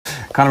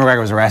Conor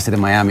McGregor was arrested in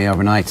Miami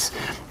overnight.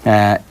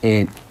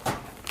 It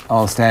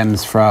all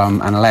stems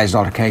from an alleged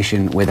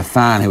altercation with a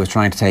fan who was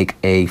trying to take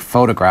a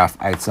photograph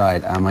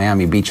outside a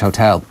Miami Beach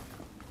hotel.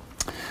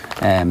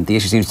 The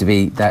issue seems to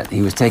be that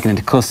he was taken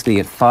into custody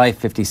at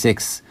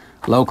 5:56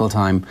 local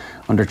time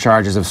under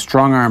charges of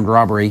strong-armed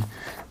robbery,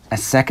 a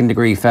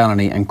second-degree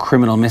felony, and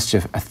criminal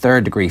mischief, a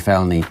third-degree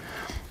felony.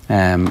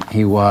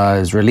 He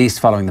was released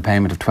following the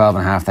payment of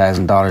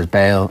 $12,500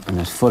 bail, and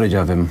there's footage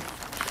of him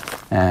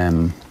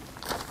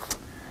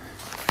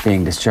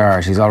being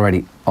discharged. He's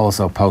already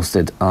also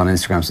posted on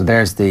Instagram. So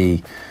there's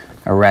the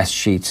arrest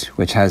sheet,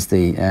 which has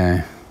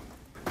the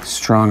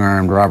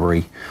strong-armed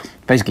robbery.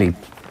 Basically,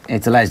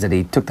 it's alleged that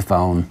he took the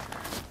phone.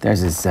 There's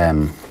his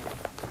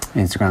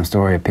Instagram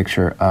story, a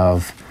picture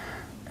of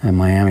a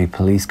Miami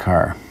police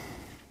car.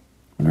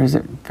 Or is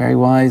it very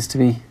wise to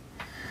be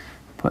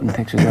putting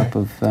pictures up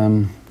of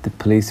the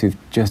police who've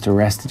just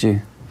arrested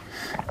you?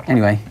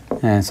 Anyway,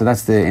 so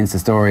that's the Insta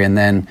story. And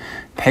then,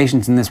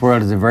 patience in this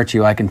world is a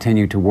virtue I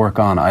continue to work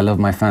on. I love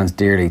my fans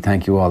dearly.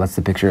 Thank you all. That's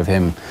the picture of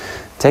him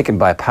taken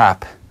by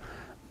Pap,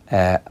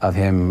 of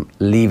him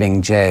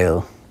leaving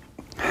jail,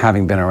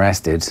 having been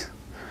arrested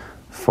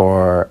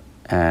for...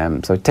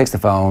 so he takes the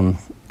phone,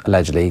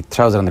 allegedly,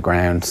 throws it on the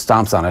ground,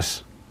 stomps on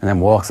it, and then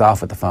walks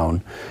off with the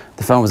phone.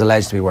 The phone was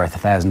alleged to be worth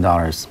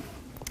 $1,000,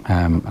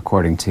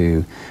 according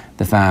to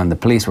the fan. The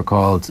police were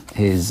called.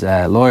 His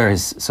lawyer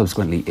has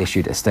subsequently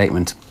issued a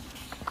statement.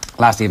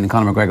 Last evening,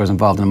 Conor McGregor was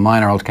involved in a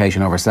minor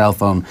altercation over a cell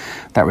phone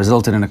that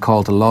resulted in a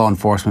call to law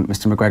enforcement.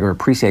 Mr. McGregor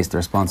appreciates the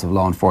response of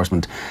law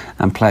enforcement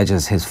and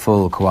pledges his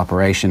full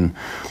cooperation.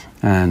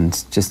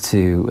 And just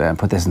to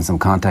put this in some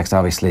context,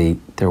 obviously,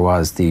 there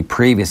was the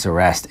previous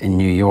arrest in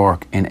New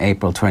York in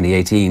April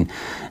 2018.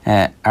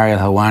 Ariel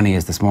Helwani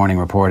is this morning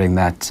reporting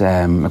that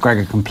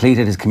McGregor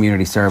completed his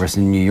community service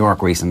in New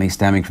York recently,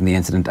 stemming from the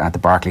incident at the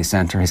Barclays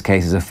Centre. His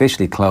case is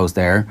officially closed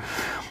there.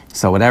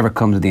 So whatever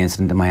comes of the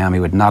incident in Miami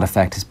would not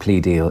affect his plea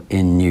deal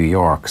in New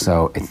York.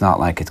 So it's not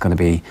like it's going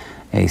to be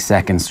a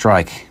second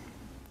strike.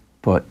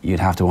 But you'd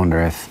have to wonder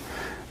if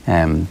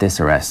this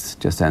arrest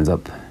just ends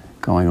up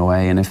going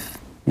away, and if,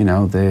 you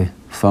know, the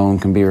phone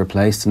can be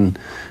replaced and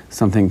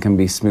something can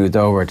be smoothed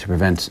over to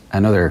prevent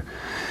another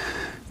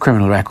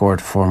criminal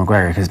record for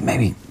McGregor, because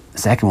maybe the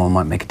second one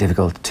might make it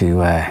difficult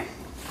to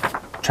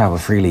travel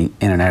freely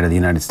in and out of the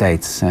United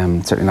States.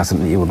 Certainly not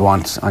something that you would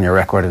want on your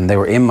record. And they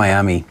were in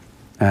Miami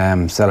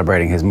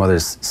celebrating his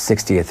mother's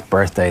 60th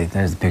birthday.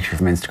 There's the picture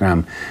from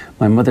Instagram.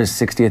 My mother's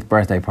 60th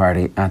birthday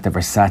party at the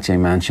Versace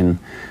mansion.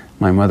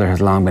 My mother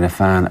has long been a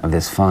fan of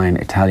this fine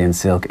Italian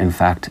silk. In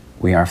fact,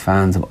 we are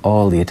fans of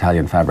all the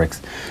Italian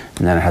fabrics.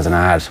 And then it has an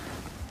ad.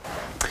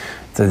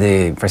 So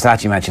the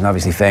Versace mansion,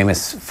 obviously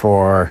famous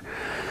for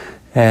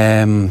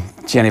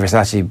Gianni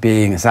Versace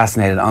being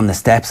assassinated on the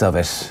steps of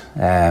it.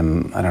 I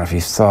don't know if you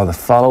saw the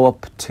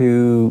follow-up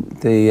to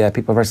the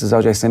People vs.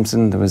 O.J.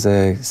 Simpson. There was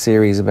a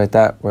series about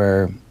that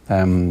where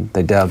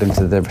they delved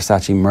into the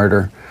Versace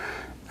murder.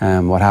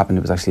 What happened,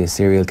 it was actually a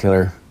serial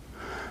killer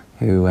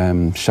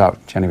who shot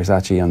Gianni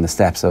Versace on the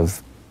steps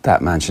of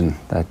that mansion,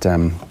 that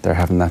they're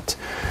having that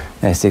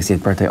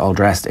 60th birthday all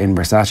dressed in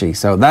Versace.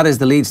 So that is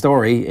the lead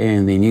story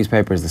in the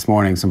newspapers this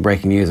morning. Some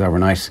breaking news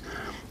overnight.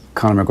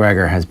 Conor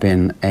McGregor has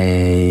been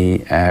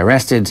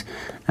arrested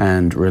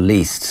and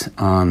released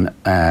on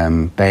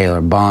bail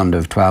or bond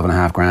of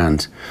 12.5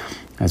 grand,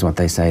 is what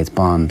they say. It's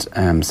bond.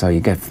 So you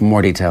get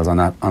more details on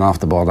that on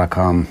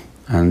offtheball.com,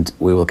 and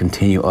we will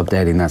continue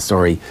updating that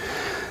story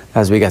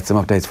as we get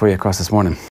some updates for you across this morning.